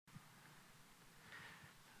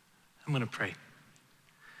I'm gonna pray.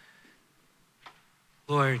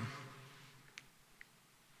 Lord,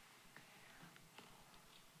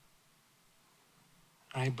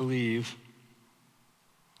 I believe,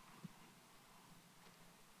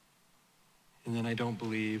 and then I don't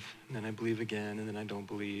believe, and then I believe again, and then I don't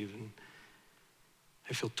believe, and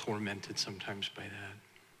I feel tormented sometimes by that.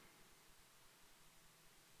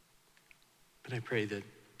 But I pray that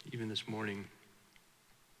even this morning,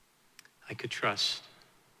 I could trust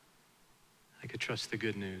the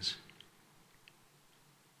good news.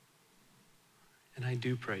 And I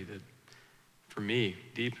do pray that for me,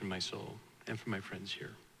 deep in my soul, and for my friends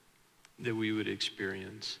here, that we would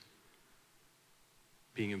experience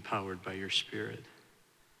being empowered by your Spirit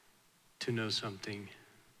to know something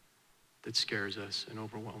that scares us and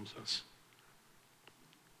overwhelms us,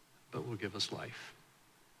 but will give us life.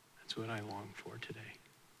 That's what I long for today.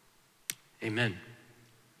 Amen.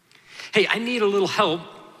 Hey, I need a little help.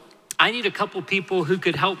 I need a couple people who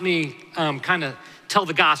could help me kind of tell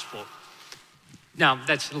the gospel. Now,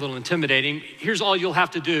 that's a little intimidating. Here's all you'll have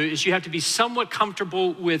to do is you have to be somewhat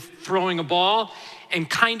comfortable with throwing a ball and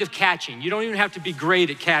kind of catching. You don't even have to be great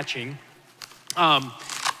at catching.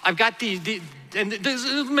 I've got and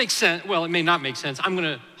it'll make sense. Well, it may not make sense. I'm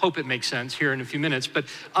gonna hope it makes sense here in a few minutes. But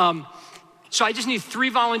so I just need 3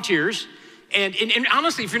 volunteers. And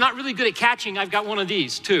honestly, if you're not really good at catching, I've got one of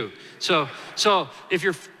these too. So if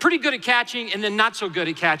you're pretty good at catching and then not so good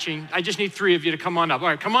at catching, I just need 3 of you to come on up. All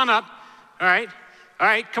right, come on up. All right,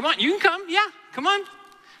 come on. You can come, yeah, come on.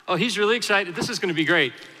 Oh, he's really excited. This is gonna be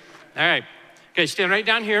great. All right, okay, stand right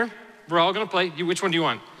down here. We're all gonna play. Which one do you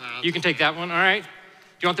want? You can take that one, all right. Do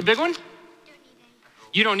you want the big one?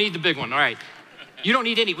 You don't need the big one, all right. You don't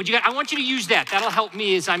need any. I want you to use that. That'll help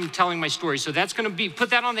me as I'm telling my story. So that's gonna be, put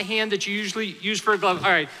that on the hand that you usually use for a glove.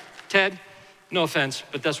 All right, Ted, no offense,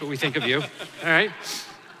 but that's what we think of you. All right,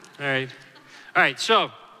 all right. All right,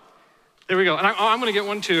 so there we go. And I'm gonna get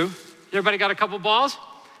one too. Everybody got a couple balls?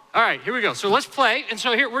 All right, here we go. So let's play. And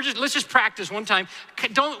so here, let's just practice one time.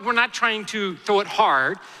 We're not trying to throw it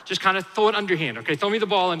hard, just kind of throw it underhand, okay? Throw me the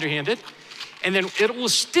ball underhanded. And then it will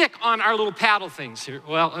stick on our little paddle things here.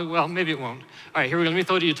 Well, maybe it won't. All right, here we go. Let me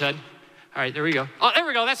throw it to you, Ted. All right, there we go. Oh, there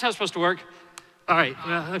we go. That's how it's supposed to work. All right,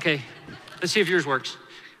 okay. Let's see if yours works.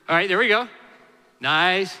 All right, there we go.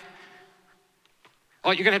 Nice.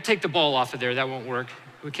 Oh, you're gonna have to take the ball off of there. That won't work.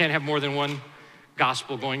 We can't have more than one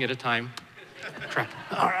gospel going at a time. Crap.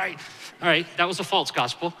 All right, that was a false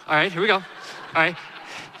gospel. All right, here we go. All right,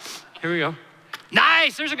 here we go.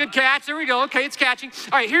 Nice, there's a good catch. There we go. Okay, it's catching.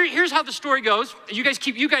 All right, here's how the story goes. You guys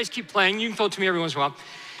keep playing. You can throw it to me every once in a while.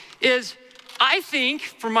 I think,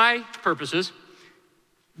 for my purposes,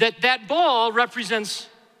 that ball represents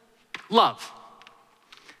love.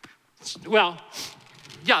 Well,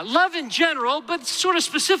 yeah, love in general, but sort of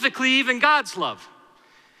specifically even God's love.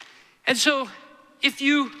 And so if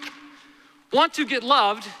you want to get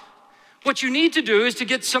loved, what you need to do is to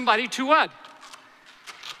get somebody to what?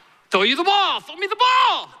 Throw you the ball, throw me the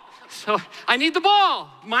ball. So I need the ball.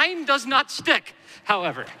 Mine does not stick,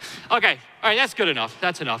 however. Okay, all right, that's good enough.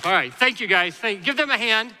 That's enough. All right, thank you guys. Give them a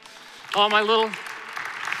hand. All my little,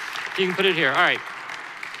 you can put it here. All right.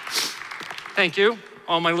 Thank you,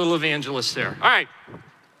 all my little evangelists there. All right.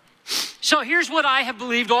 So here's what I have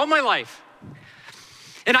believed all my life.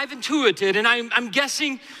 And I've intuited, and I'm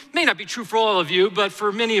guessing, may not be true for all of you, but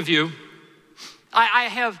for many of you, I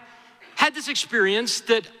have had this experience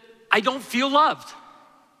that I don't feel loved.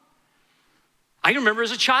 I remember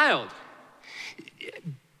as a child,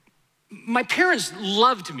 my parents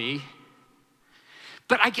loved me,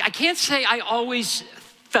 but I can't say I always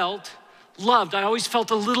felt loved. I always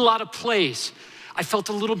felt a little out of place. I felt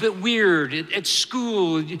a little bit weird at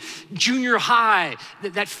school, junior high,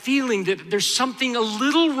 that feeling that there's something a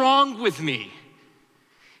little wrong with me.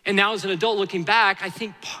 And now as an adult looking back, I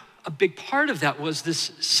think a big part of that was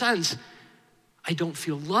this sense, I don't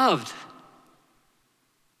feel loved.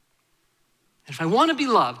 And if I want to be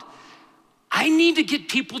loved, I need to get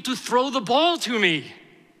people to throw the ball to me.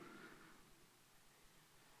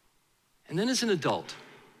 And then as an adult,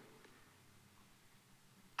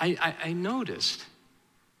 I noticed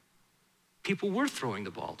people were throwing the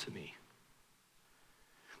ball to me.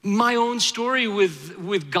 My own story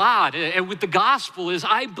with God and with the gospel is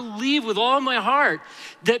I believe with all my heart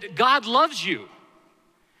that God loves you.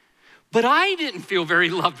 But I didn't feel very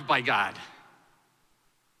loved by God.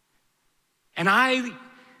 And I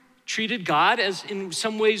treated God as in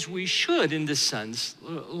some ways we should in this sense,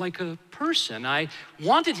 like a person. I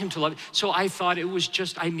wanted him to love me, so I thought it was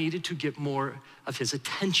just I needed to get more of his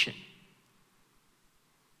attention.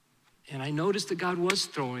 And I noticed that God was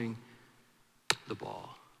throwing the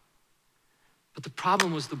ball. But the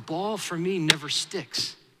problem was the ball for me never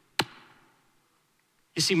sticks.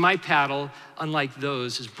 You see, my paddle, unlike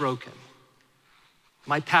those, is broken.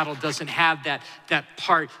 My paddle doesn't have that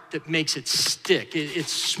part that makes it stick.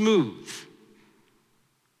 It's smooth.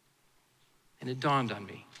 And it dawned on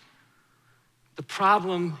me. The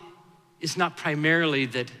problem is not primarily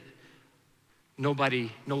that no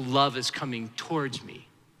love is coming towards me.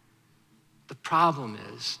 The problem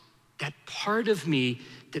is that part of me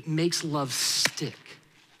that makes love stick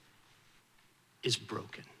is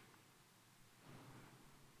broken.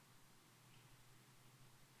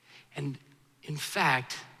 And in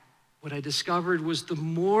fact, what I discovered was the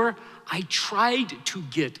more I tried to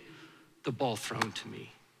get the ball thrown to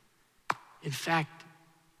me, in fact,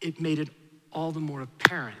 it made it all the more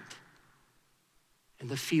apparent and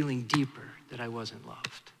the feeling deeper that I wasn't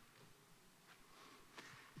loved.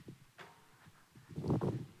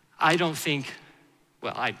 I don't think,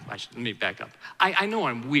 well, let me back up. I know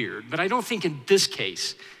I'm weird, but I don't think in this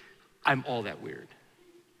case I'm all that weird.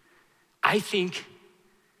 I think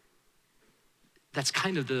that's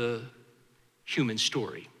kind of the human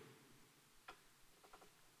story.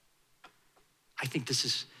 I think this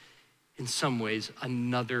is, in some ways,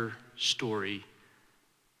 another story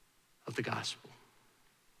of the gospel.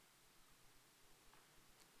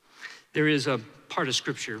 There is a part of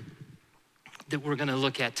Scripture that we're going to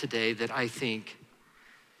look at today that I think,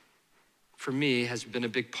 for me, has been a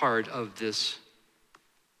big part of this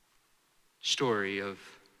story of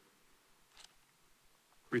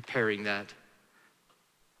repairing that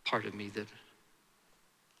part of me that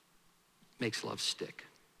makes love stick.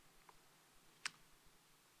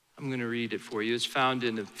 I'm going to read it for you. It's found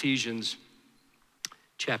in Ephesians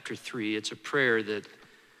chapter 3. It's a prayer that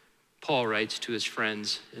Paul writes to his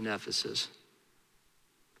friends in Ephesus.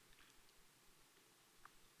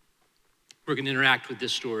 We're going to interact with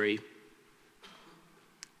this story.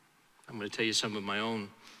 I'm going to tell you some of my own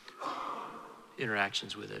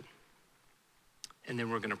interactions with it. And then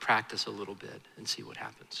we're going to practice a little bit and see what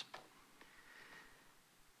happens.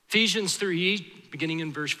 Ephesians 3, beginning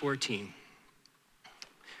in verse 14.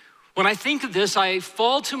 When I think of this, I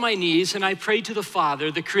fall to my knees and I pray to the Father,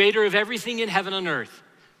 the creator of everything in heaven and earth.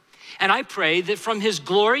 And I pray that from his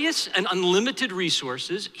glorious and unlimited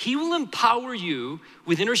resources, he will empower you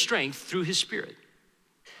with inner strength through his Spirit.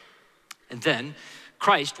 And then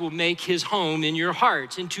Christ will make his home in your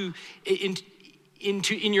hearts, in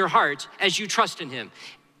your hearts as you trust in him.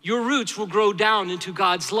 Your roots will grow down into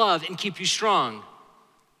God's love and keep you strong.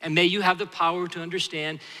 And may you have the power to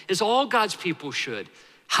understand, as all God's people should,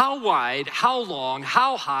 how wide, how long,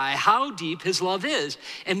 how high, how deep his love is.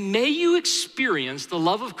 And may you experience the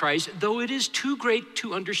love of Christ, though it is too great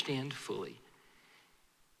to understand fully.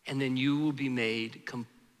 And then you will be made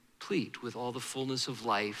complete with all the fullness of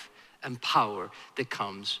life and power that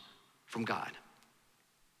comes from God.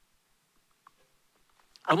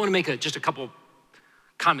 I want to make just a couple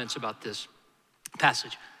comments about this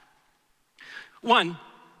passage. One,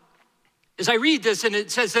 as I read this, and it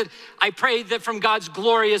says that I pray that from God's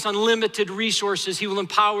glorious, unlimited resources, he will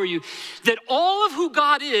empower you. That all of who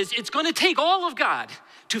God is, it's going to take all of God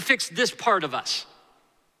to fix this part of us.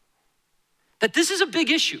 That this is a big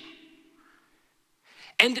issue.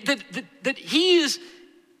 And that he is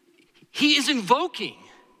invoking,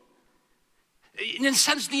 in a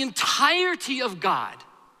sense, the entirety of God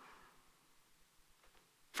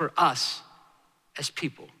for us as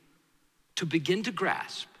people to begin to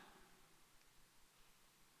grasp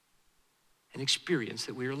and experience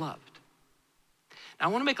that we are loved. Now, I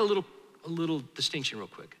want to make a little distinction real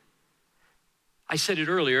quick. I said it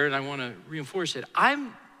earlier, and I want to reinforce it.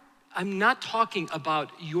 I'm not talking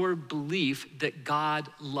about your belief that God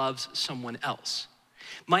loves someone else.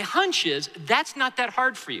 My hunch is that's not that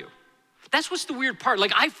hard for you. That's what's the weird part.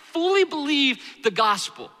 Like, I fully believe the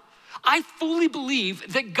gospel. I fully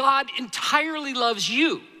believe that God entirely loves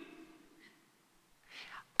you.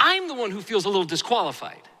 I'm the one who feels a little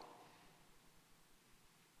disqualified.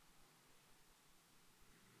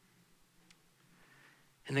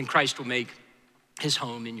 And then Christ will make his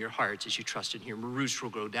home in your hearts as you trust in him. Your roots will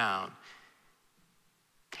grow down.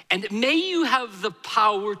 And may you have the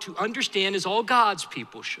power to understand, as all God's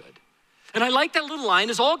people should. And I like that little line,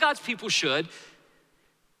 as all God's people should,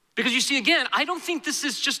 because you see, again, I don't think this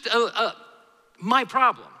is just my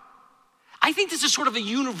problem. I think this is sort of a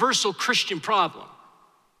universal Christian problem.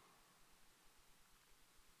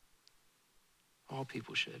 All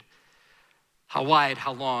people should. How wide,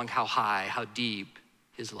 how long, how high, how deep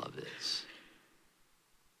his love is.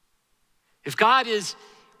 If God is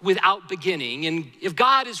without beginning, and if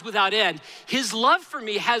God is without end, his love for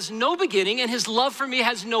me has no beginning and his love for me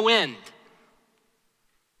has no end.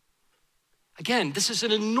 Again, this is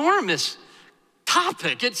an enormous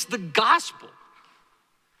topic. It's the gospel.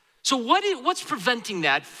 So what's preventing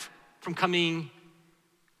that from coming?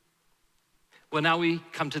 Well, now we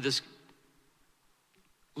come to this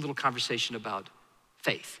little conversation about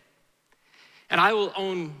faith. And I will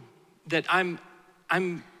own that I'm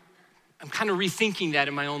kind of rethinking that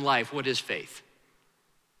in my own life. What is faith?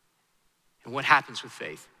 And what happens with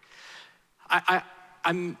faith?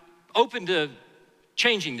 I'm open to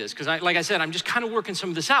changing this because, like I said, I'm just kind of working some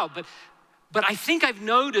of this out. But I think I've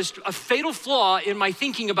noticed a fatal flaw in my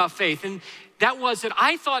thinking about faith, and that was that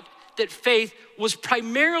I thought that faith was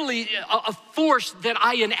primarily a force that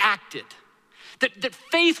I enacted. That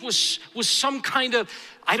faith was some kind of,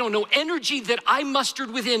 I don't know, energy that I mustered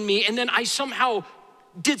within me, and then I somehow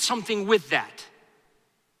did something with that.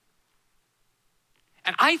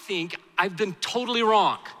 And I think I've been totally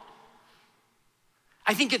wrong.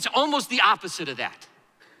 I think it's almost the opposite of that.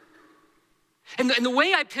 And the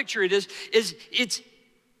way I picture it is it's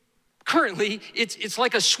currently, it's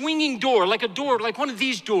like a swinging door, like a door, like one of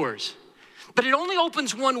these doors. But it only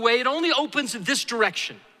opens one way, it only opens in this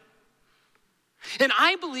direction. And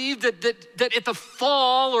I believe that at the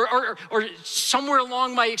fall or somewhere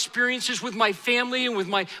along my experiences with my family and with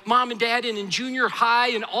my mom and dad and in junior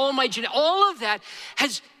high and all of that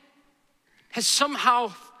has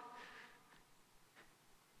somehow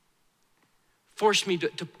forced me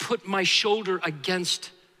to put my shoulder against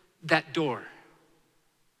that door.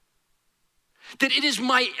 That it is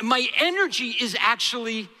my energy is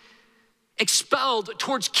actually expelled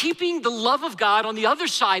towards keeping the love of God on the other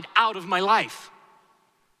side out of my life.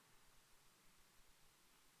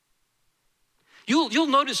 You'll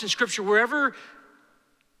notice in Scripture, wherever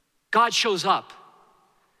God shows up,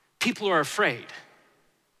 people are afraid.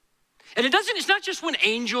 And it's not just when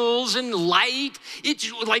angels and light,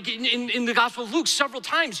 it's like in the Gospel of Luke several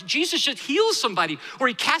times, Jesus just heals somebody or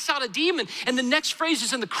he casts out a demon, and the next phrase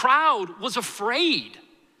is, and the crowd was afraid.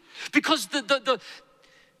 Because the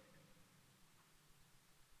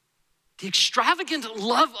extravagant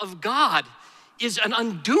love of God is an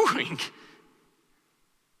undoing.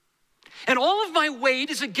 And all of my weight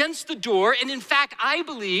is against the door, and in fact, I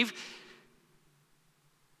believe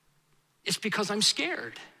it's because I'm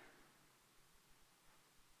scared.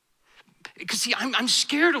 Because see, I'm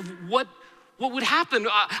scared of what would happen.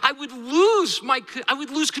 I would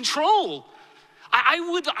lose control.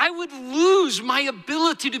 I would lose my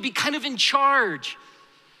ability to be kind of in charge.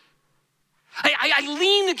 I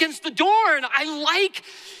lean against the door, and I like,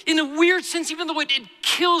 in a weird sense, even though it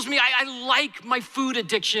kills me, I like my food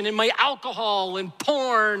addiction and my alcohol and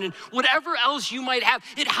porn and whatever else you might have.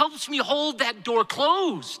 It helps me hold that door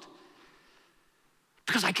closed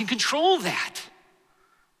because I can control that.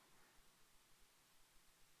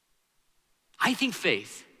 I think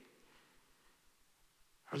faith,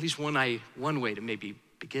 or at least one way to maybe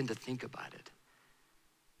begin to think about it,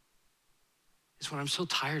 is when I'm so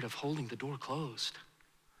tired of holding the door closed.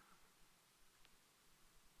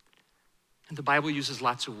 And the Bible uses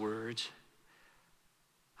lots of words.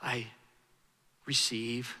 I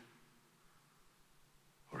receive,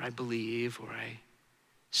 or I believe, or I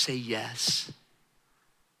say yes,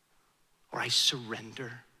 or I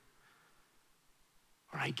surrender,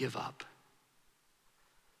 or I give up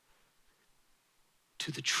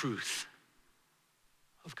to the truth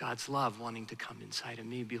of God's love wanting to come inside of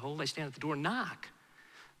me. Behold, I stand at the door and knock.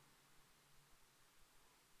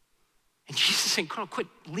 And Jesus is saying, quit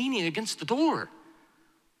leaning against the door.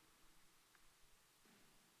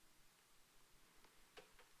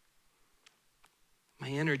 My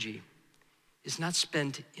energy is not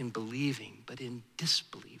spent in believing, but in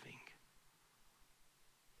disbelieving.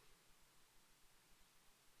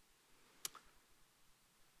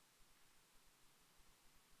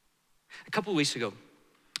 A couple of weeks ago,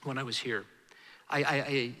 when I was here,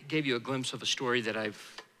 I gave you a glimpse of a story that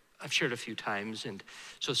I've shared a few times, and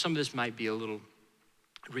so some of this might be a little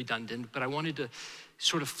redundant, but I wanted to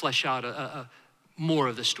sort of flesh out more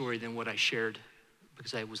of the story than what I shared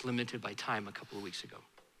because I was limited by time a couple of weeks ago.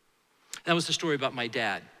 That was the story about my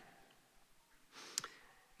dad.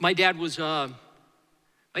 My dad was an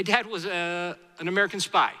American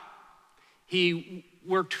spy. He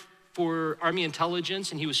worked for Army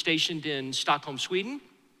intelligence, and he was stationed in Stockholm, Sweden,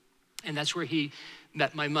 and that's where he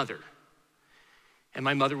met my mother. And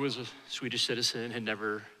my mother was a Swedish citizen, had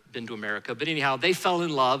never been to America, but anyhow, they fell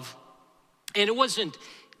in love, and it wasn't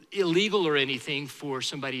illegal or anything for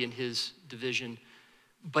somebody in his division,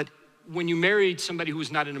 but when you married somebody who was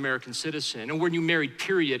not an American citizen, or when you married,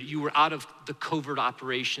 period, you were out of the covert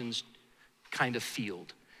operations kind of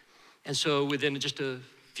field. And so within just a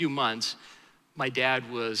few months, my dad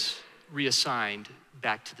was reassigned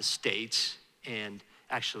back to the States, and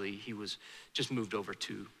actually he was just moved over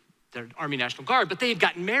to the Army National Guard, but they had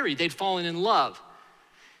gotten married, they'd fallen in love.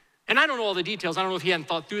 And I don't know all the details, I don't know if he hadn't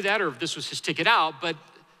thought through that or if this was his ticket out, but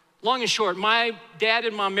long and short, my dad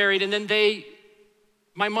and mom married, and then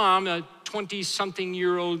my mom, a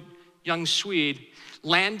 20-something-year-old young Swede,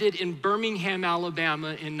 landed in Birmingham, Alabama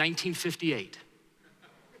in 1958.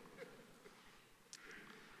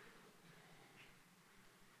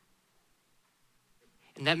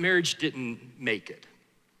 And that marriage didn't make it.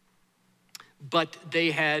 But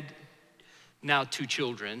they had now 2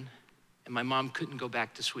 children, and my mom couldn't go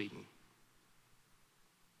back to Sweden.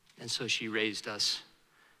 And so she raised us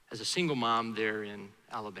as a single mom there in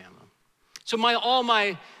Alabama. So all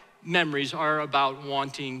my memories are about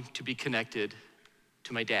wanting to be connected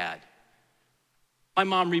to my dad. My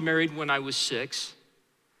mom remarried when I was 6,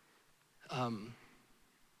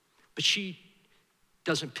 but she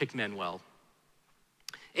doesn't pick men well.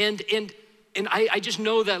 And I just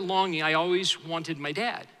know that longing. I always wanted my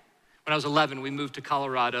dad. When I was 11, we moved to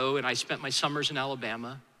Colorado, and I spent my summers in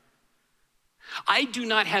Alabama. I do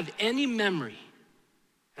not have any memory,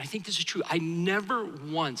 and I think this is true, I never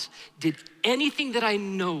once did anything that I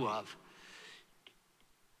know of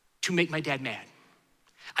to make my dad mad.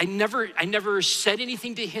 I never said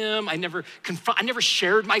anything to him. I never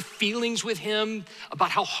shared my feelings with him about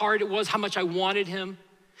how hard it was, how much I wanted him.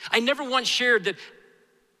 I never once shared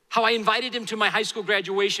how I invited him to my high school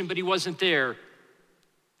graduation, but he wasn't there.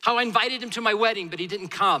 How I invited him to my wedding, but he didn't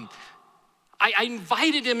come. I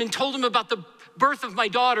invited him and told him about the birth of my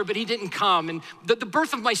daughter, but he didn't come. And the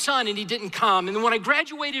birth of my son, and he didn't come. And then when I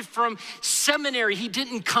graduated from seminary, he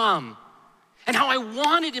didn't come. And how I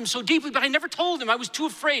wanted him so deeply, but I never told him. I was too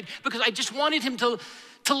afraid because I just wanted him to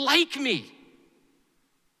like me.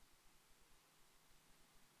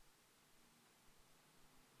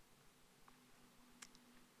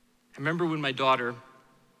 I remember when my daughter,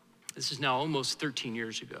 this is now almost 13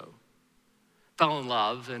 years ago, fell in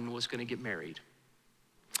love and was going to get married.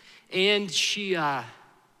 And she had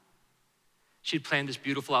planned this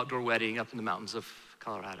beautiful outdoor wedding up in the mountains of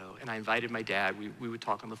Colorado. And I invited my dad. We would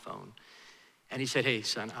talk on the phone. And he said, "Hey,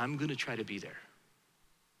 son, I'm going to try to be there.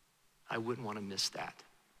 I wouldn't want to miss that."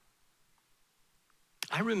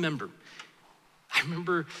 I remember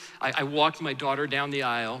I walked my daughter down the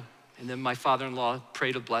aisle, and then my father-in-law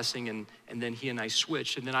prayed a blessing, and then he and I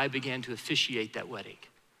switched, and then I began to officiate that wedding.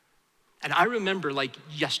 And I remember like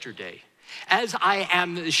yesterday, as I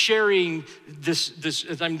am sharing this,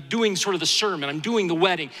 as I'm doing sort of the sermon, I'm doing the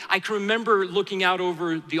wedding, I can remember looking out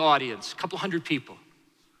over the audience, a couple hundred people.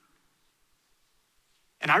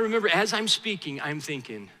 And I remember as I'm speaking, I'm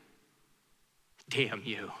thinking, damn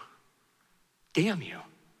you.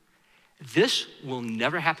 This will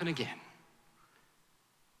never happen again.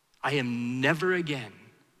 I am never again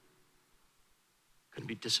going to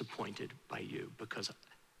be disappointed by you because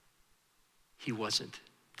he wasn't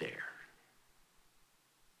there.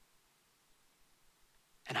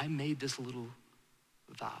 And I made this little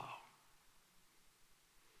vow.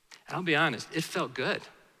 And I'll be honest, it felt good.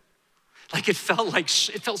 Like it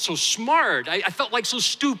felt so smart. I felt like so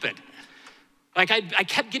stupid. Like I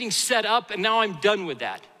kept getting set up, and now I'm done with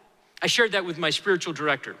that. I shared that with my spiritual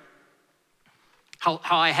director, how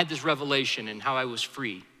I had this revelation and how I was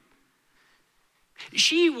free.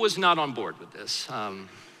 She was not on board with this. And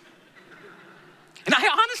I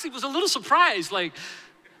honestly was a little surprised. Like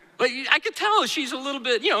I could tell she's a little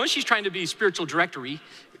bit, she's trying to be spiritual directory.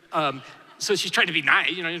 So she's trying to be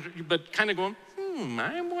nice, but kind of going,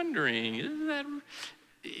 I'm wondering, is that,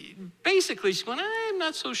 basically she's going, I'm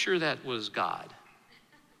not so sure that was God.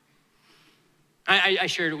 I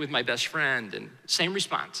shared it with my best friend, and same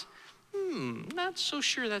response. Not so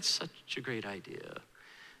sure that's such a great idea.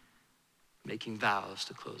 Making vows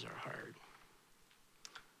to close our heart.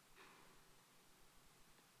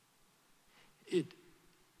 It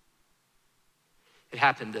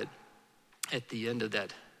happened that at the end of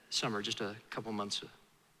that summer, just a couple months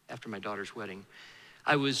after my daughter's wedding,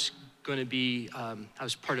 I was going to be, I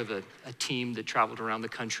was part of a team that traveled around the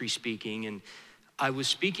country speaking, and I was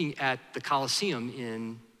speaking at the Coliseum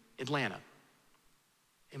in Atlanta.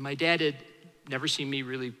 And my dad had never seen me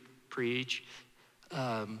really preach.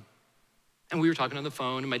 And we were talking on the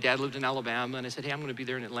phone, and my dad lived in Alabama, and I said, hey, I'm going to be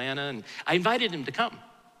there in Atlanta, and I invited him to come.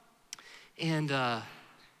 And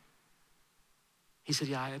he said,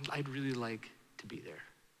 yeah, I'd really like to be there.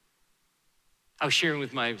 I was sharing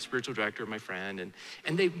with my spiritual director, my friend,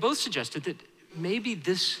 and they both suggested that maybe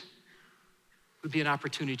this would be an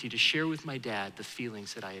opportunity to share with my dad the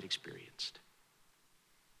feelings that I had experienced.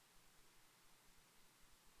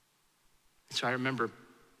 And so I remember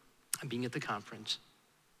being at the conference.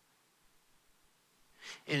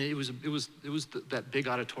 And it was that big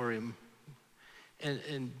auditorium.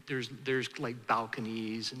 And there's like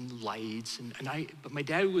balconies and lights. But my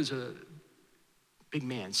dad was a big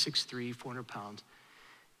man, 6'3", 400 pounds.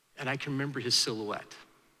 And I can remember his silhouette.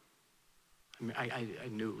 I mean, I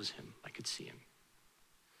knew it was him. I could see him.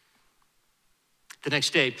 The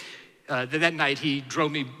next day, that night, he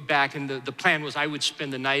drove me back, and the plan was I would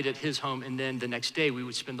spend the night at his home, and then the next day, we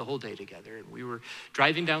would spend the whole day together. And we were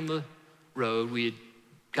driving down the road. We had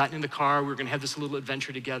gotten in the car. We were going to have this little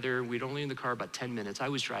adventure together. We'd only in the car about 10 minutes. I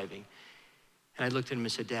was driving, and I looked at him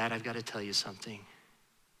and said, Dad, I've got to tell you something,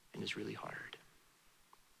 and it's really hard.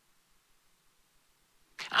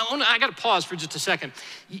 I got to pause for just a second.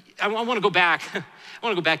 I want to go back. I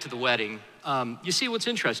want to go back to the wedding. You see, what's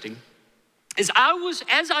interesting is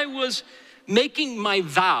as I was making my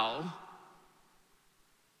vow,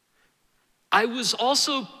 I was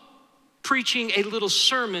also preaching a little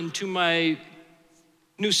sermon to my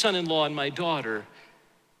new son-in-law and my daughter,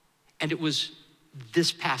 and it was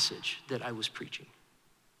this passage that I was preaching.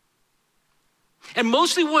 And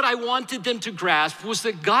mostly what I wanted them to grasp was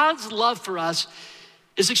that God's love for us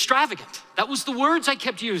is extravagant. That was the words I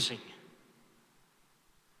kept using.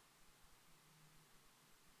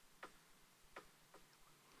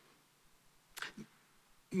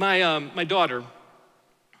 My daughter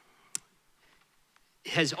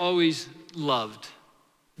has always loved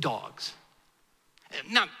dogs.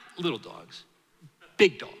 Not little dogs,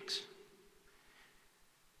 big dogs.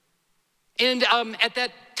 And at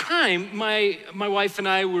that time, my wife and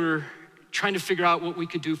I were trying to figure out what we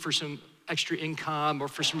could do for some extra income or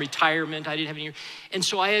for some retirement. I didn't have any. And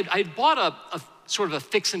so I had bought a sort of a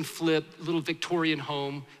fix and flip little Victorian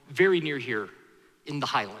home very near here in the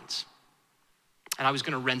Highlands. And I was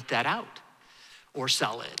going to rent that out or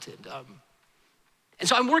sell it. And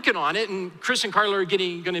so I'm working on it, and Chris and Carla are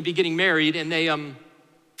going to be getting married, and they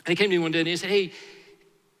came to me one day and they said, hey,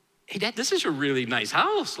 Dad, this is a really nice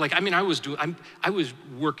house. Like, I mean, I was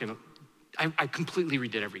working. I completely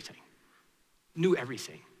redid everything, knew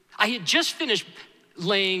everything. I had just finished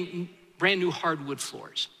laying brand new hardwood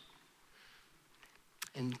floors.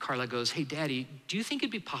 And Carla goes, hey, Daddy, do you think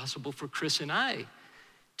it'd be possible for Chris and I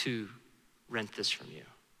to rent this from you?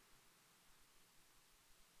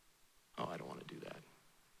 Oh, I don't want to do that.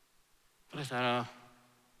 But I thought,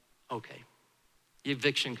 okay. The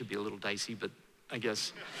eviction could be a little dicey, but I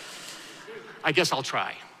guess I'll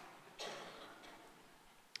try.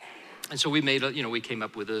 And so we came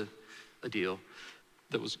up with a deal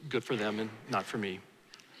that was good for them and not for me.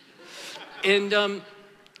 And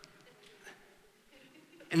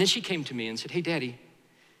then she came to me and said, hey, Daddy,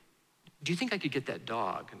 do you think I could get that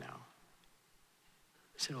dog now?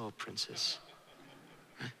 I said, oh, Princess,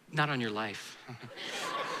 not on your life.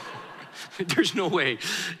 There's no way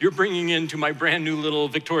you're bringing into my brand new little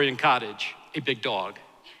Victorian cottage a big dog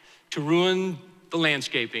to ruin the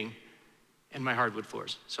landscaping and my hardwood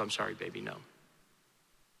floors. So I'm sorry, baby, no.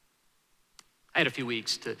 I had a few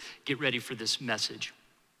weeks to get ready for this message.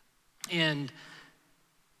 And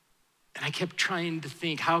I kept trying to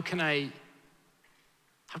think, how can I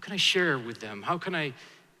share with them? How can I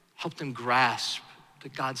help them grasp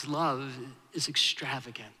that God's love is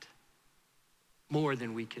extravagant, more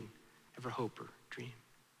than we can ever hope or dream?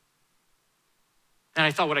 And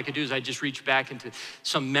I thought what I could do is I'd just reach back into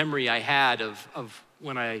some memory I had of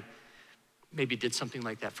when I maybe did something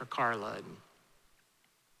like that for Carla,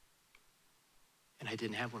 and I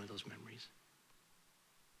didn't have one of those memories.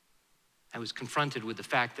 I was confronted with the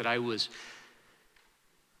fact that I was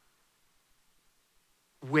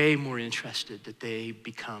way more interested that they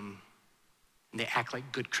become and they act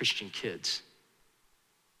like good Christian kids.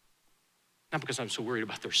 Not because I'm so worried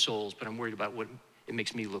about their souls, but I'm worried about what it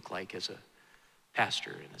makes me look like as a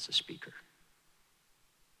pastor and as a speaker.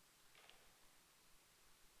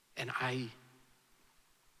 And I,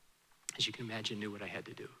 as you can imagine, knew what I had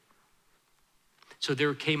to do. So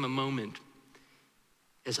there came a moment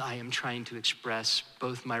as I am trying to express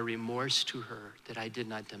both my remorse to her that I did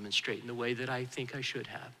not demonstrate in the way that I think I should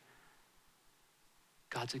have,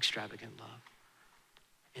 God's extravagant love,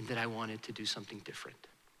 and that I wanted to do something different.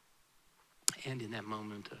 And in that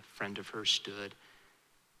moment, a friend of hers stood,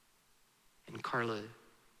 and Carla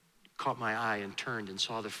caught my eye and turned and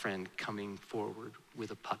saw the friend coming forward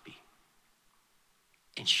with a puppy.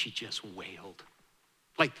 And she just wailed,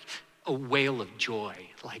 like a wail of joy.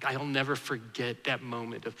 Like, I'll never forget that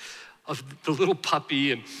moment of the little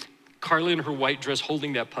puppy and Carla in her white dress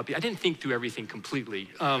holding that puppy. I didn't think through everything completely.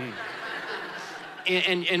 And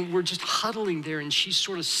we're just huddling there, and she's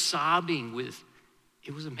sort of sobbing with,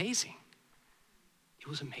 it was amazing. It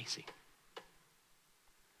was amazing.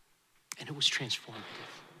 And it was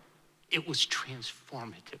transformative. It was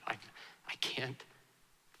transformative. I can't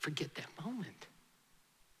forget that moment.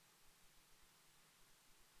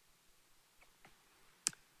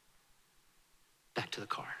 Back to the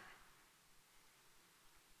car.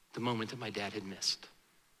 The moment that my dad had missed.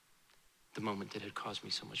 The moment that had caused me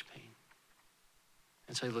so much pain.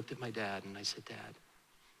 And so I looked at my dad and I said, Dad,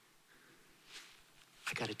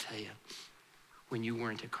 I gotta tell you, when you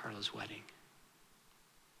weren't at Carla's wedding,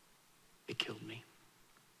 it killed me.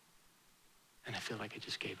 And I feel like I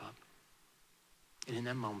just gave up. And in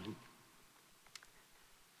that moment,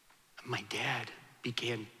 my dad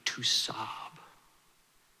began to sob.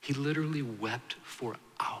 He literally wept for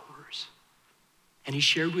hours. And he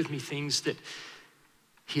shared with me things that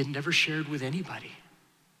he had never shared with anybody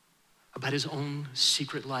about his own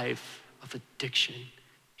secret life of addiction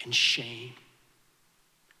and shame.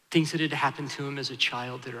 Things that had happened to him as a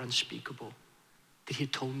child that are unspeakable, that he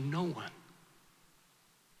had told no one.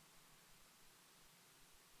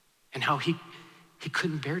 And how he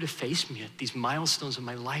couldn't bear to face me at these milestones of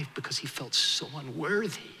my life because he felt so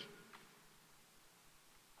unworthy.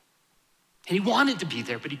 And he wanted to be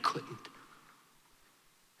there, but he couldn't.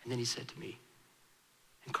 And then he said to me,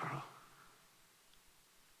 and Carl,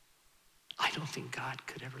 I don't think God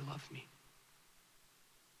could ever love me.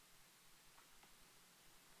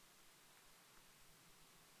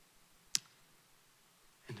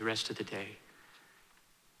 And the rest of the day,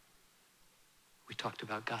 we talked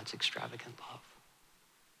about God's extravagant love.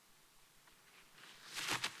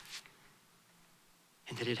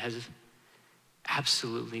 And that it has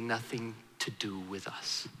absolutely nothing to do with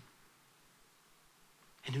us.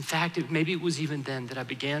 And in fact, maybe it was even then that I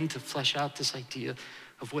began to flesh out this idea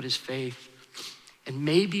of what is faith. And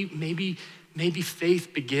maybe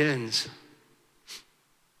faith begins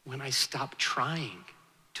when I stop trying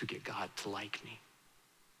to get God to like me.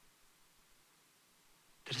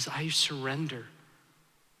 That as I surrender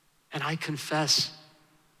and I confess,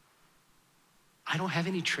 I don't have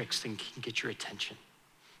any tricks that can get your attention.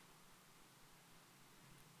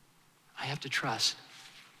 I have to trust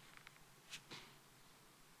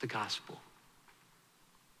the gospel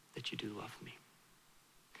that you do love me.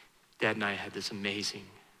 Dad and I had this amazing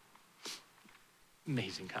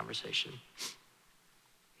conversation.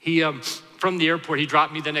 He, from the airport, he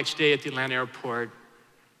dropped me the next day at the Atlanta airport.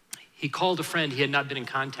 He called a friend he had not been in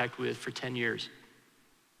contact with for 10 years.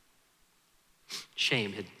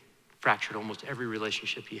 Shame had fractured almost every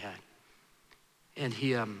relationship he had. And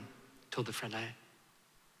he told the friend,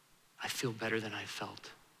 I feel better than I felt.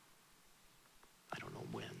 I don't know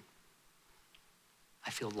when. I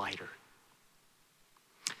feel lighter.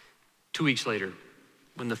 2 weeks later,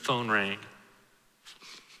 when the phone rang,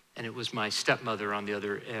 and it was my stepmother on the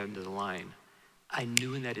other end of the line, I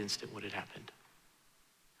knew in that instant what had happened.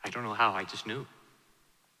 I don't know how, I just knew.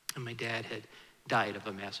 And my dad had died of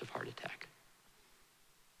a massive heart attack.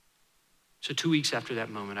 So 2 weeks after that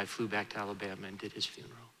moment, I flew back to Alabama and did his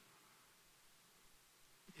funeral.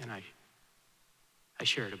 And I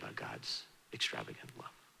shared about God's extravagant love.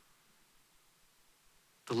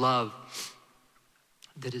 The love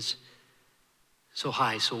that is so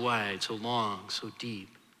high, so wide, so long, so deep,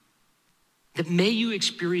 that may you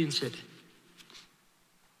experience it,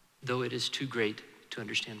 though it is too great to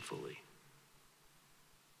understand fully.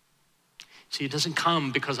 See, it doesn't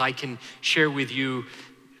come because I can share with you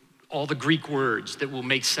all the Greek words that will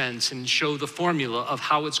make sense and show the formula of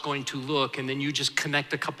how it's going to look, and then you just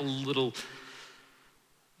connect a couple little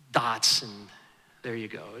dots and there you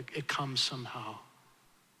go. It comes somehow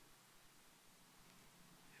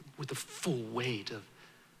with the full weight of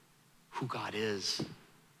who God is.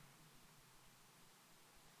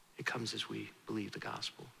 It comes as we believe the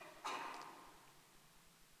gospel.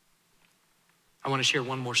 I want to share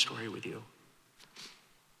one more story with you.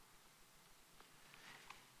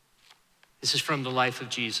 This is from the life of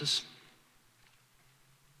Jesus.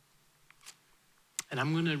 And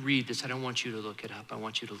I'm going to read this. I don't want you to look it up. I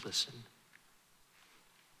want you to listen.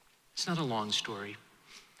 It's not a long story.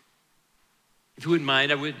 If you wouldn't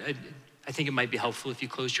mind, I think it might be helpful if you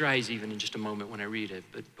closed your eyes even in just a moment when I read it.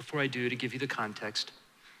 But before I do, to give you the context,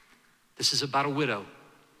 this is about a widow.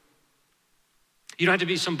 You don't have to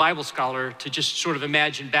be some Bible scholar to just sort of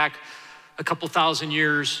imagine back a couple thousand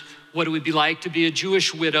years what it would be like to be a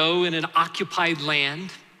Jewish widow in an occupied land.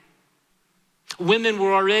 Women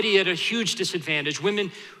were already at a huge disadvantage.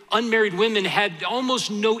 Unmarried women had almost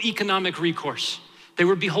no economic recourse. They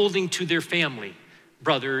were beholden to their family,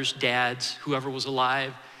 brothers, dads, whoever was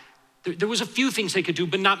alive. There was a few things they could do,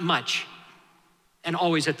 but not much, and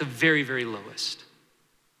always at the very, very lowest.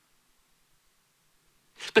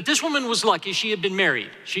 But this woman was lucky. She had been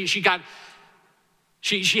married. She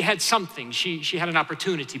had something. She had an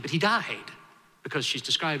opportunity, but he died because she's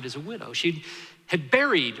described as a widow. She had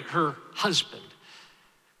buried her husband,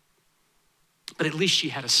 but at least she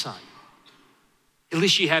had a son. At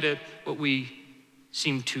least she had what we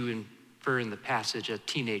seem to infer in the passage, a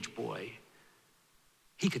teenage boy.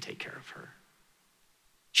 He could take care of her.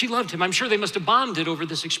 She loved him. I'm sure they must have bonded over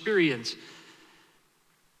this experience.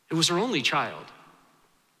 It was her only child.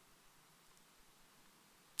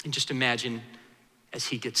 And just imagine as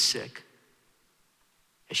he gets sick,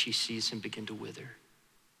 as she sees him begin to wither.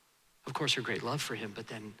 Of course, her great love for him, but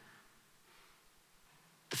then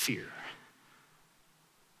the fear.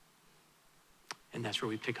 And that's where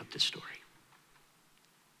we pick up this story.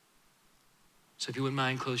 So if you wouldn't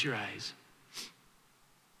mind, close your eyes.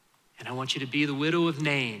 And I want you to be the widow of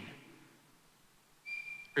Nain.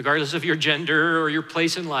 Regardless of your gender or your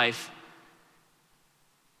place in life,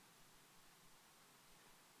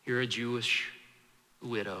 you're a Jewish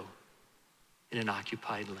widow in an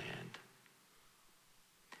occupied land.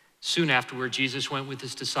 Soon afterward, Jesus went with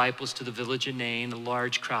his disciples to the village of Nain. A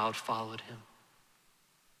large crowd followed him.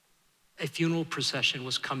 A funeral procession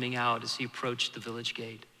was coming out as he approached the village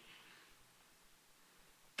gate.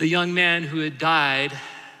 The young man who had died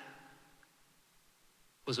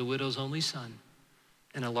was a widow's only son,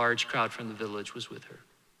 and a large crowd from the village was with her.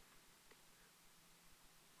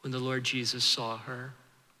 When the Lord Jesus saw her,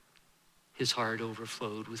 his heart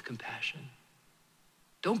overflowed with compassion.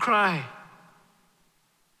 Don't cry.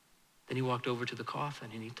 Then he walked over to the coffin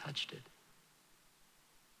and he touched it.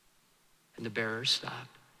 And the bearer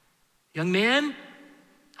stopped. Young man,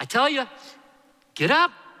 I tell you, get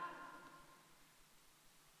up.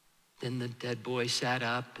 Then the dead boy sat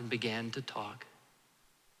up and began to talk.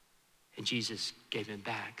 And Jesus gave him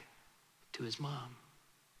back to his mom.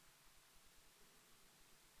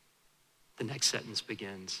 The next sentence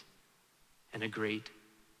begins, and a great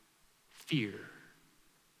fear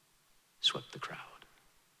swept the crowd.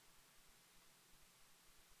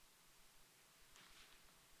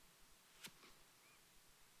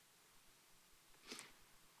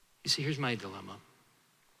 You see, here's my dilemma.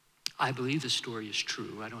 I believe the story is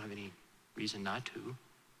true. I don't have any reason not to.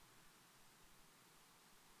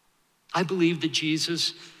 I believe that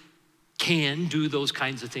Jesus can do those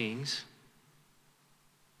kinds of things.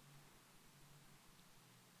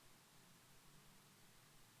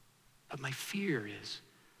 But my fear is,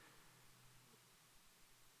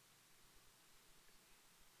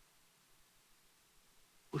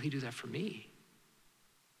 will he do that for me?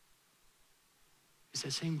 Is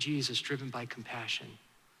that same Jesus driven by compassion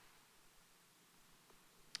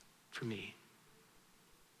for me?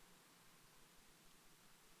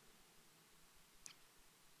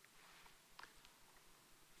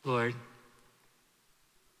 Lord,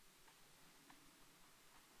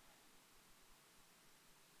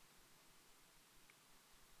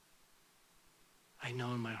 I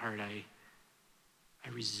know in my heart I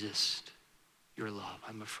resist your love.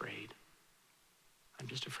 I'm afraid. I'm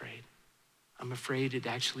just afraid. I'm afraid it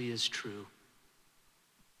actually is true.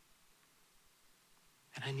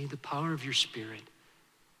 And I need the power of your Spirit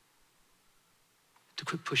to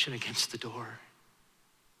quit pushing against the door.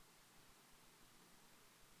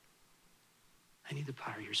 I need the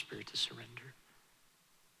power of your Spirit to surrender,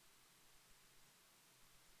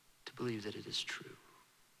 to believe that it is true,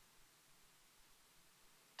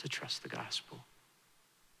 to trust the gospel.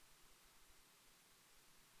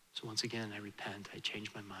 So once again, I repent, I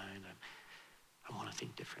change my mind, I want to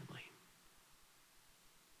think differently.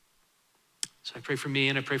 So I pray for me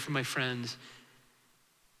and I pray for my friends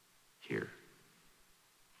here.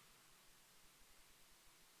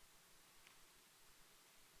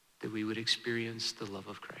 That we would experience the love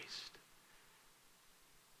of Christ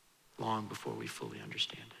long before we fully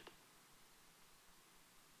understand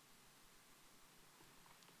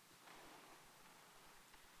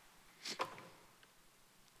it.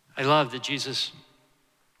 I love that Jesus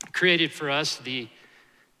created for us the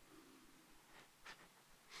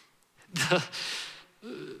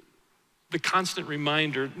constant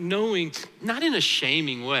reminder, knowing, not in a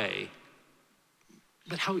shaming way,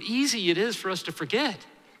 but how easy it is for us to forget.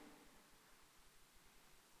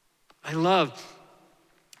 I love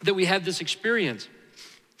that we had this experience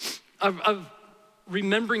of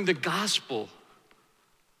remembering the gospel,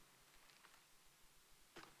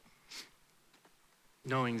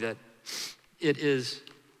 knowing that it is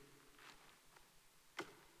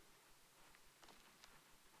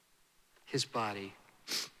his body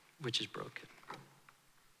which is broken.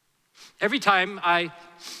 Every time I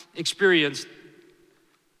experience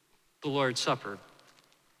the Lord's Supper,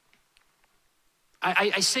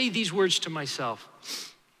 I say these words to myself.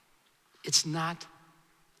 It's not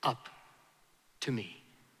up to me.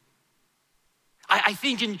 I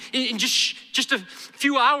think in just a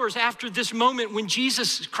few hours after this moment when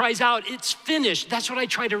Jesus cries out, it's finished. That's what I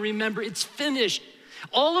try to remember. It's finished.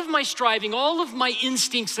 All of my striving, all of my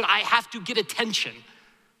instincts that I have to get attention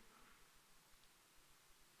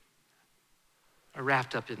are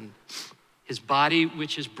wrapped up in his body,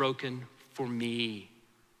 which is broken for me.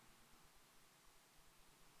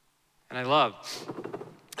 And I love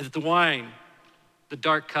that the wine, the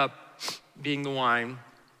dark cup being the wine,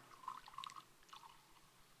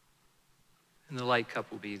 and the light cup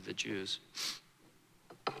will be the Jews.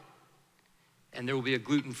 And there will be a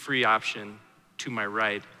gluten-free option to my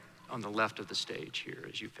right on the left of the stage here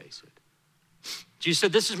as you face it. Jesus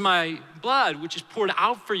said, this is my blood, which is poured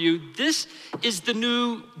out for you. This is the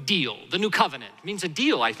new deal, the new covenant. It means a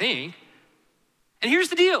deal, I think. And here's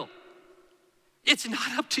the deal. It's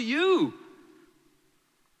not up to you.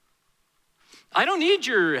 I don't need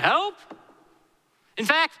your help. In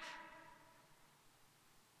fact,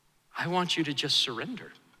 I want you to just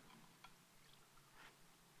surrender.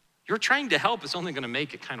 You're trying to help is only going to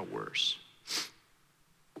make it kind of worse.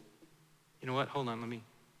 You know what? Hold on,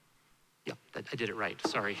 Yep, I did it right.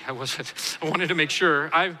 Sorry, I wanted to make sure.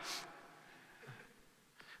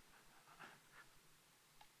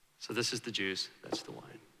 So this is the juice, that's the wine.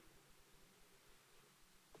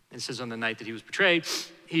 And it says on the night that he was betrayed,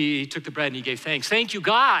 he took the bread and he gave thanks. Thank you,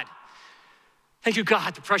 God. Thank you,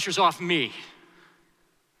 God, the pressure's off me.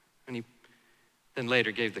 And he then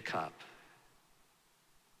later gave the cup.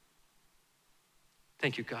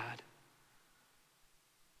 Thank you, God.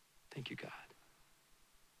 Thank you, God.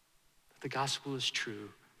 The gospel is true,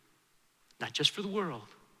 not just for the world,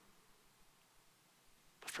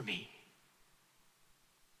 but for me.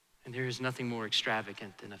 And there is nothing more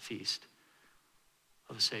extravagant than a feast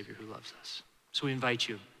of a Savior who loves us. So we invite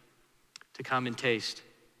you to come and taste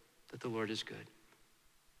that the Lord is good.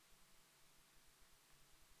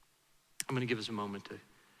 I'm going to give us a moment to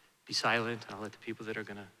be silent. I'll let the people that are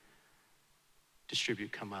going to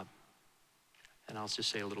distribute come up. And I'll just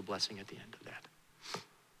say a little blessing at the end of that.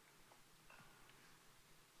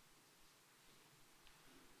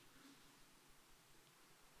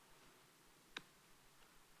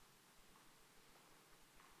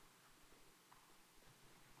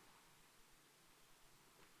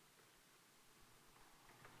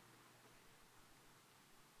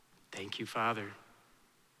 Thank you, Father.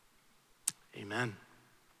 Amen.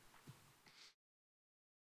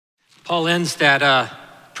 Paul ends that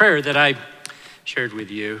prayer that I shared with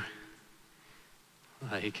you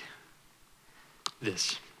like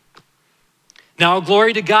this. Now,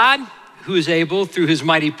 glory to God, who is able, through his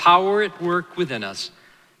mighty power at work within us,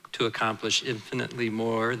 to accomplish infinitely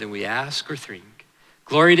more than we ask or think.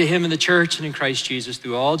 Glory to him in the church and in Christ Jesus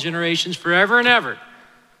through all generations, forever and ever.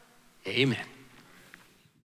 Amen.